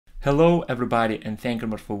Hello everybody and thank you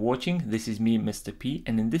very much for watching. This is me, Mr. P,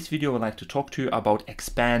 and in this video I'd like to talk to you about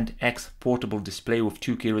Expand X portable display with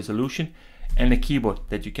 2K resolution and a keyboard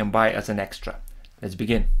that you can buy as an extra. Let's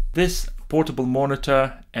begin. This portable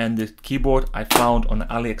monitor and the keyboard I found on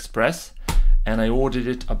AliExpress, and I ordered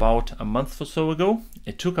it about a month or so ago.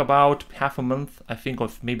 It took about half a month, I think, or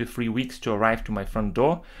maybe 3 weeks to arrive to my front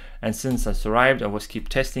door. And since it's arrived, I was keep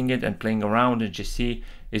testing it and playing around and just see,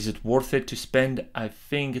 is it worth it to spend? I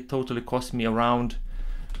think it totally cost me around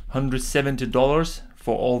 $170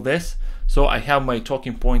 for all this. So I have my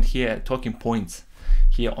talking points here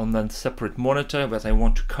on the separate monitor that I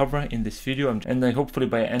want to cover in this video. And then hopefully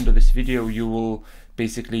by the end of this video, you will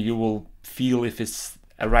feel if it's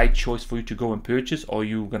a right choice for you to go and purchase, or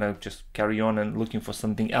you're gonna just carry on and looking for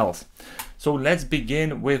something else. So let's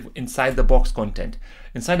begin with inside the box content.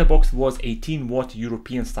 Inside the box was 18-watt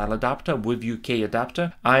European style adapter with UK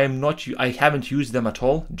adapter. I haven't used them at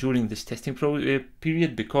all during this testing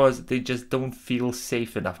period because they just don't feel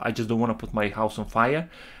safe enough. I just don't want to put my house on fire,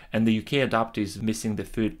 and the UK adapter is missing the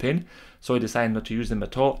third pin, so I decided not to use them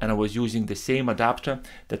at all. And I was using the same adapter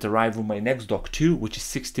that arrived with my next dock 2, which is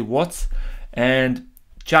 60 watts, and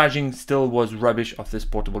charging still was rubbish of this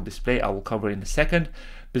portable display. I will cover in a second.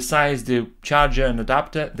 Besides the charger and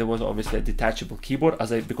adapter, there was obviously a detachable keyboard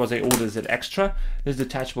because I ordered it extra. This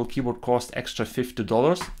detachable keyboard cost extra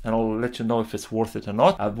 $50, and I'll let you know if it's worth it or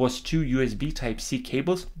not. It was 2 USB Type-C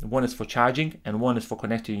cables. One is for charging and one is for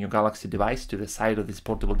connecting your Galaxy device to the side of this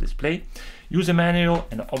portable display. User manual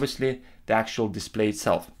and obviously the actual display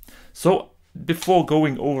itself. So before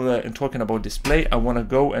going over and talking about display, I want to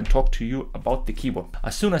go and talk to you about the keyboard.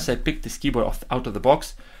 As soon as I picked this keyboard out of the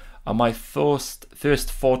box, my first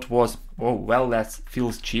thought was, oh well, that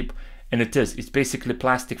feels cheap, and it is. It's basically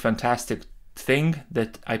plastic fantastic thing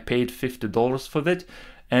that I paid $50 for it,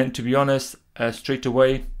 and to be honest, straight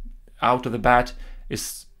away out of the bat,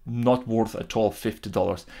 it's not worth at all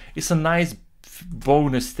 $50. It's a nice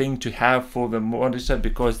bonus thing to have for the monitor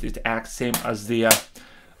because it acts same as the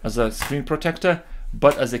as a screen protector,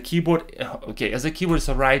 but as a keyboard, okay, as a keyboard it's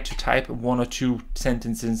alright to type 1 or 2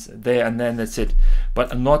 sentences there and then that's it,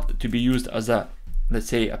 but not to be used as a, let's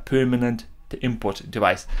say, a permanent input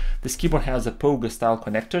device. This keyboard has a pogo style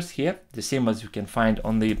connectors here, the same as you can find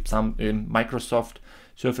on some Microsoft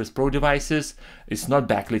Surface Pro devices. It's not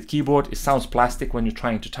backlit keyboard. It sounds plastic when you're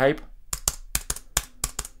trying to type,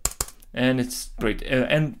 and it's great.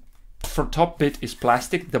 And for top bit is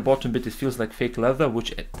plastic, the bottom bit it feels like fake leather,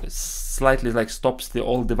 which slightly like stops the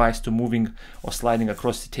old device to moving or sliding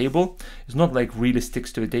across the table. It's not like really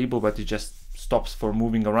sticks to the table, but it just stops for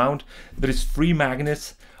moving around. There is 3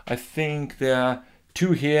 magnets. I think there are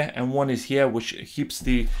 2 here and 1 is here, which keeps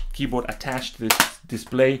the keyboard attached to the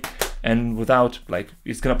display, and without, like,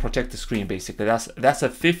 it's gonna protect the screen basically. That's a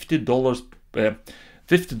 $50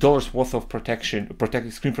 worth of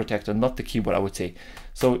screen protector, not the keyboard, I would say.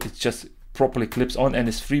 So it just properly clips on, and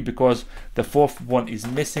it's free because the 4th one is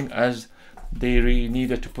missing, as they really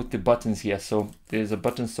needed to put the buttons here. So there's a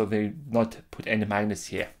button, so they not put any magnets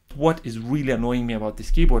here. What is really annoying me about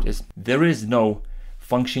this keyboard is there is no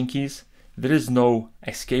function keys, there is no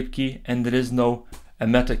escape key, and there is no a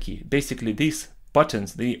meta key. Basically these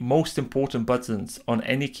buttons, the most important buttons on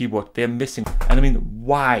any keyboard, they're missing. And I mean,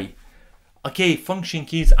 why? Okay, function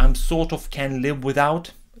keys I'm sort of can live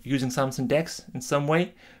without using Samsung DeX in some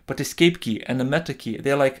way, but escape key and the meta key,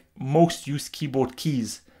 they're like most used keyboard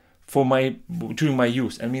keys for during my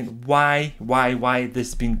use. I mean, why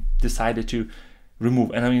this being decided to remove?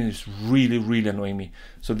 And I mean, it's really annoying me.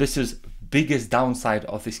 So this is biggest downside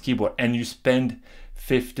of this keyboard, and you spend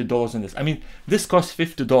 $50 on this. I mean, this costs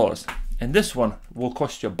 $50. And this one will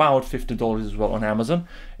cost you about $50 as well on Amazon.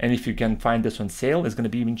 And if you can find this on sale, it's going to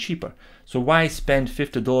be even cheaper. So why spend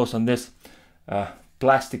 $50 on this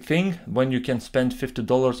plastic thing when you can spend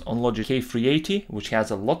 $50 on Logic K380, which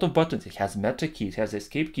has a lot of buttons. It has meta key, it has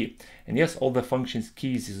escape key, and yes, all the functions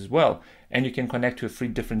keys as well. And you can connect to 3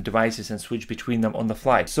 different devices and switch between them on the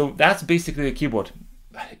fly. So that's basically the keyboard.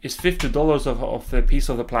 It's $50 of the piece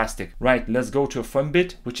of the plastic. Right, let's go to a fun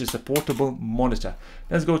bit, which is a portable monitor.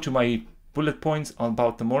 Let's go to my bullet points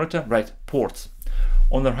about the monitor. Right, ports.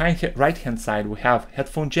 On the right hand side we have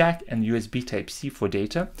headphone jack and USB Type-C for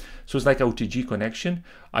data. So it's like OTG connection.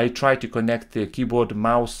 I tried to connect the keyboard,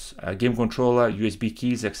 mouse, game controller, USB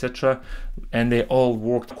keys, etc. and they all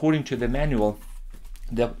worked according to the manual.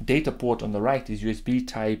 The data port on the right is USB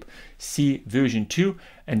Type C version 2,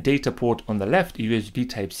 and data port on the left, USB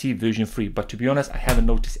Type-C version 3. But to be honest, I haven't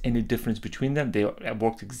noticed any difference between them. They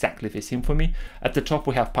worked exactly the same for me. At the top,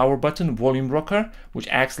 we have power button, volume rocker, which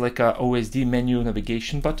acts like a OSD menu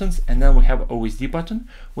navigation buttons. And then we have OSD button,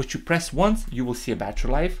 which you press once, you will see a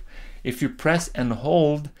battery life. If you press and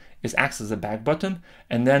hold, it acts as a back button,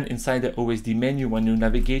 and then inside the OSD menu, when you're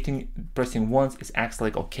navigating, pressing once, it acts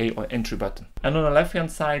like OK or entry button. And on the left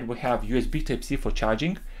hand side, we have USB Type-C for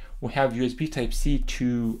charging. We have USB Type-C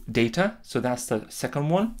to data, so that's the second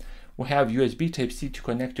one. We have USB Type-C to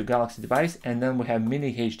connect to Galaxy device, and then we have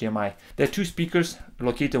mini HDMI. There are two speakers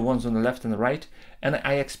located, ones on the left and the right, and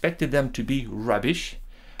I expected them to be rubbish,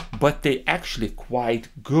 but they actually quite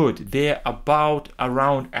good. They're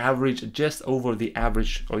around average, just over the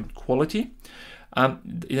average quality.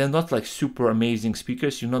 They're not like super amazing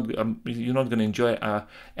speakers. You're not going to enjoy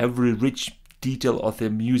every rich detail of the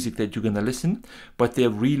music that you're going to listen, but they're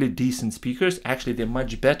really decent speakers. Actually, they're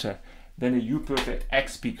much better than the UPerfect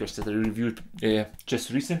X speakers that I reviewed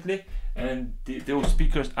just recently, and those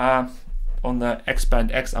speakers are on the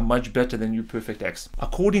Expand X are much better than UPerfect X.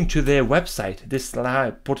 According to their website, this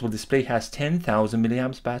portable display has 10,000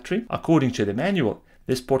 milliamps battery. According to the manual,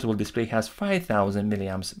 this portable display has 5,000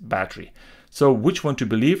 milliamps battery. So which one to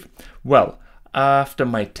believe? Well, after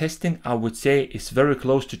my testing, I would say it's very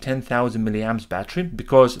close to 10,000 milliamps battery,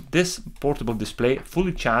 because this portable display,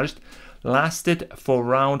 fully charged, lasted for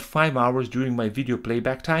around 5 hours during my video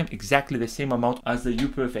playback time, exactly the same amount as the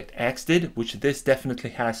UPerfect X did, which this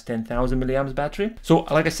definitely has 10,000 milliamps battery. So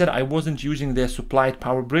like I said, I wasn't using their supplied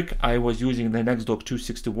power brick. I was using the NextDock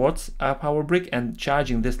 260 watts power brick, and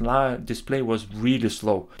charging this display was really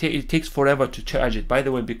slow. It takes forever to charge it. By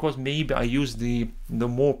the way, because maybe I used the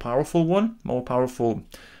more powerful one, more powerful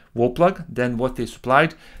wall plug than what they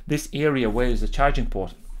supplied, this area where is the charging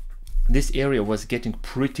port, this area was getting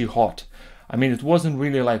pretty hot. I mean, it wasn't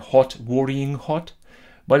really like hot, worrying hot,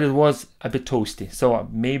 but it was a bit toasty. So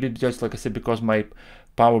maybe just like I said, because my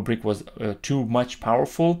power brick was too much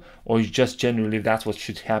powerful, or just generally that's what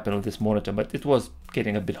should happen with this monitor, but it was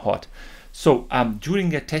getting a bit hot. So during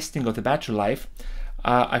the testing of the battery life,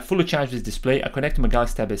 I fully charged this display. I connected my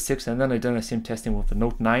Galaxy Tab S6, and then I done the same testing with the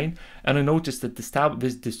Note 9, and I noticed that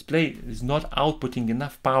this display is not outputting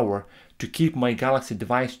enough power to keep my Galaxy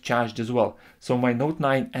device charged as well. So my Note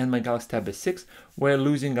 9 and my Galaxy Tab S6 were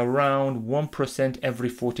losing around 1% every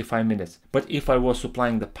 45 minutes. But if I was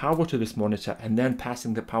supplying the power to this monitor and then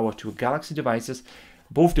passing the power to Galaxy devices,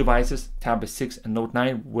 both devices, Tab S6 and Note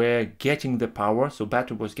 9, were getting the power, so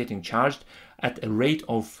battery was getting charged at a rate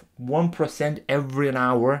of 1% every an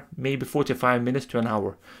hour, maybe 45 minutes to an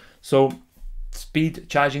hour. So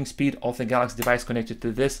charging speed of the Galaxy device connected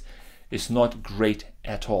to this is not great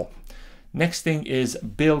at all. Next thing is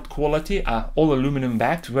build quality. All aluminum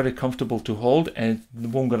backed, very comfortable to hold, and it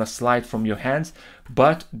won't gonna slide from your hands,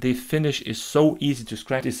 but the finish is so easy to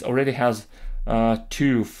scratch. It already has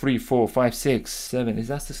 2, 3, 4, 5, 6, 7, is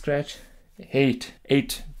that the scratch?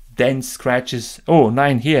 8 dense scratches. Oh,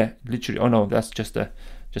 9 here, literally. Oh no, that's just a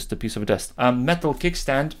piece of dust. Metal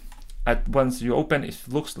kickstand. Once you open, it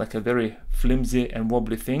looks like a very flimsy and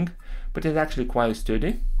wobbly thing, but it's actually quite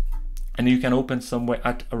sturdy, and you can open somewhere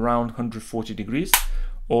at around 140 degrees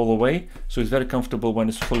all the way, so it's very comfortable when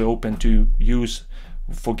it's fully open to use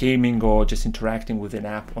for gaming or just interacting with an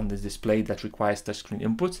app on this display that requires touchscreen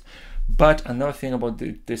inputs. But another thing about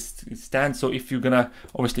this stand, so if you're gonna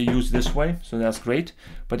obviously use this way, so that's great,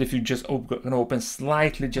 but if you just gonna open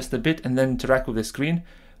slightly, just a bit, and then interact with the screen,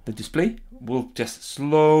 the display will just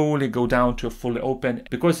slowly go down to a fully open.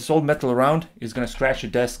 Because it's all metal around, it's gonna scratch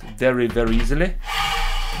your desk very, very easily.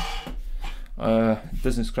 It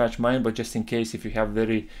doesn't scratch mine, but just in case, if you have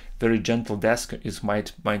very, very gentle desk, it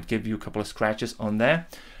might give you a couple of scratches on there.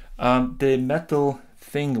 The metal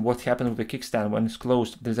thing, what happened with the kickstand when it's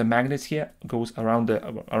closed, there's a magnet here, goes around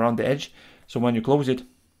the edge. So when you close it,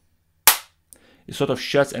 it sort of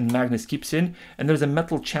shuts and magnet keeps in. And there's a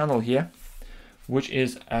metal channel here, which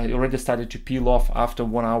is already started to peel off after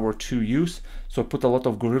 1 hour or 2 use. So I put a lot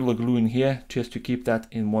of Gorilla Glue in here just to keep that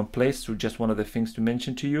in one place. So just one of the things to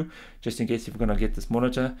mention to you, just in case if you're gonna get this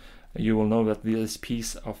monitor, you will know that this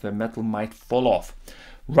piece of the metal might fall off.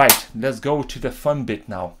 Right, let's go to the fun bit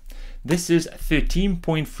now. This is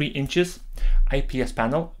 13.3 inches IPS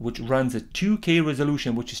panel, which runs a 2K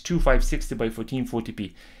resolution, which is 2560 by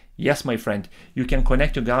 1440p. Yes, my friend, you can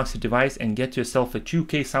connect your Galaxy device and get yourself a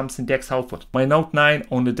 2K Samsung DeX output. My Note 9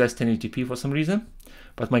 only does 1080p for some reason,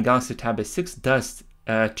 but my Galaxy Tab S6 does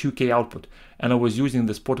 2K output. And I was using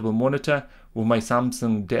this portable monitor with my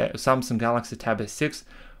Samsung Galaxy Tab S6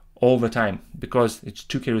 all the time because it's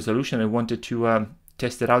 2K resolution. I wanted to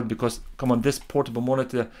test it out, because come on, this portable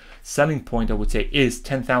monitor selling point, I would say, is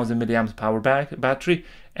 10,000 milliamps power battery,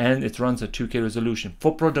 and it runs at 2K resolution.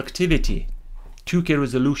 For productivity, 2K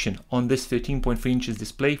resolution on this 13.3 inches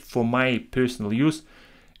display for my personal use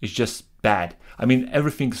is just bad. I mean,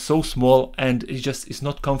 everything's so small, and it's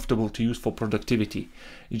not comfortable to use for productivity.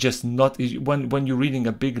 It's just not, when you're reading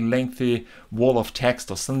a big lengthy wall of text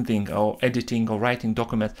or something, or editing or writing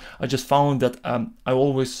documents, I just found that I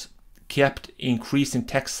always kept increasing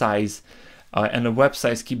text size, and the web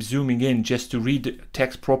size keeps zooming in just to read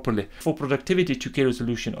text properly. For productivity, 2K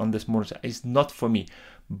resolution on this monitor is not for me,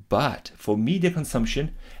 but for media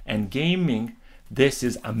consumption and gaming, this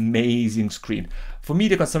is amazing screen. For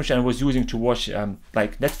media consumption, I was using to watch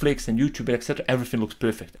like Netflix and YouTube, etc. Everything looks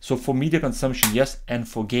perfect. So for media consumption, yes, and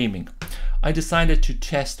for gaming, I decided to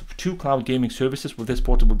test 2 cloud gaming services with this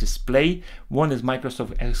portable display. One is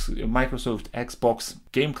Microsoft Xbox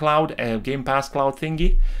Game Cloud, Game Pass Cloud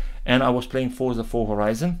thingy, and I was playing Forza 4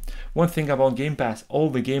 Horizon. One thing about Game Pass,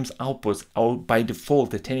 all the games outputs are by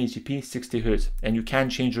default at 1080p 60 Hz, and you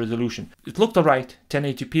can change resolution. It looked alright,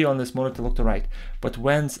 1080p on this monitor looked alright, but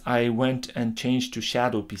once I went and changed to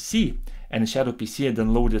Shadow PC, and in Shadow PC I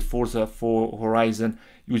downloaded Forza 4 Horizon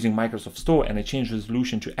using Microsoft Store, and I changed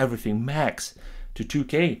resolution to everything max to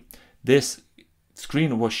 2K, this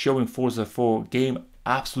screen was showing Forza 4 game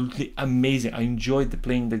absolutely amazing. I enjoyed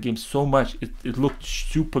playing the game so much. It looked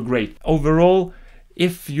super great. Overall,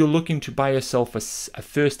 if you're looking to buy yourself a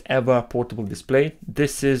first ever portable display,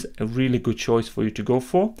 this is a really good choice for you to go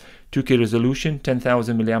for. 2K resolution,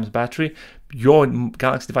 10,000 milliamps battery. Your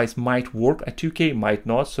Galaxy device might work at 2K, might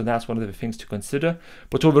not, so that's one of the things to consider.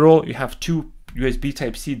 But overall, you have 2 USB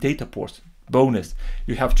Type-C data ports. Bonus.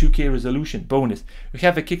 You have 2K resolution. Bonus. You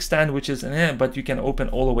have a kickstand, which is but you can open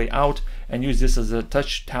all the way out and use this as a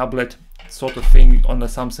touch tablet sort of thing on the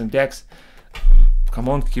Samsung DeX. Come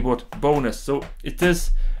on, keyboard. Bonus. So it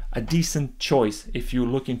is a decent choice if you're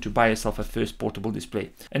looking to buy yourself a first portable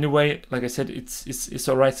display. Anyway, like I said, it's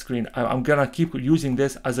a right screen. I'm gonna keep using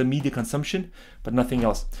this as a media consumption, but nothing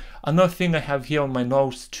else. Another thing I have here on my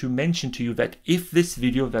notes to mention to you, that if this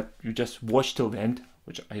video that you just watched till the end,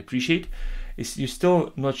 which I appreciate, is you're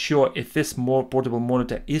still not sure if this more portable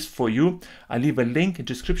monitor is for you, I leave a link in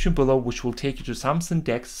the description below which will take you to Samsung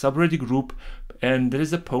DeX subreddit group, and there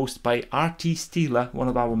is a post by RT Steeler, one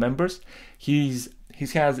of our members. He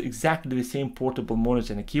has exactly the same portable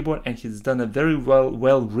monitor and a keyboard, and he's done a very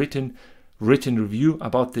well written review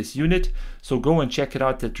about this unit. So go and check it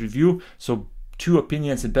out, that review. So 2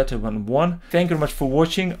 opinions are better than 1. Thank you very much for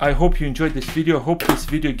watching. I hope you enjoyed this video. I hope this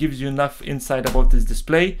video gives you enough insight about this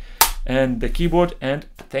display and the keyboard, and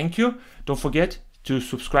thank you. Don't forget to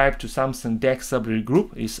subscribe to Samsung DeX subreddit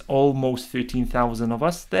group. It's almost 13,000 of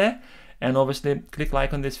us there, and obviously click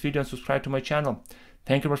like on this video and subscribe to my channel.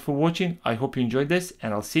 Thank you very much for watching. I hope you enjoyed this,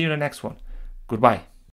 and I'll see you in the next one. Goodbye.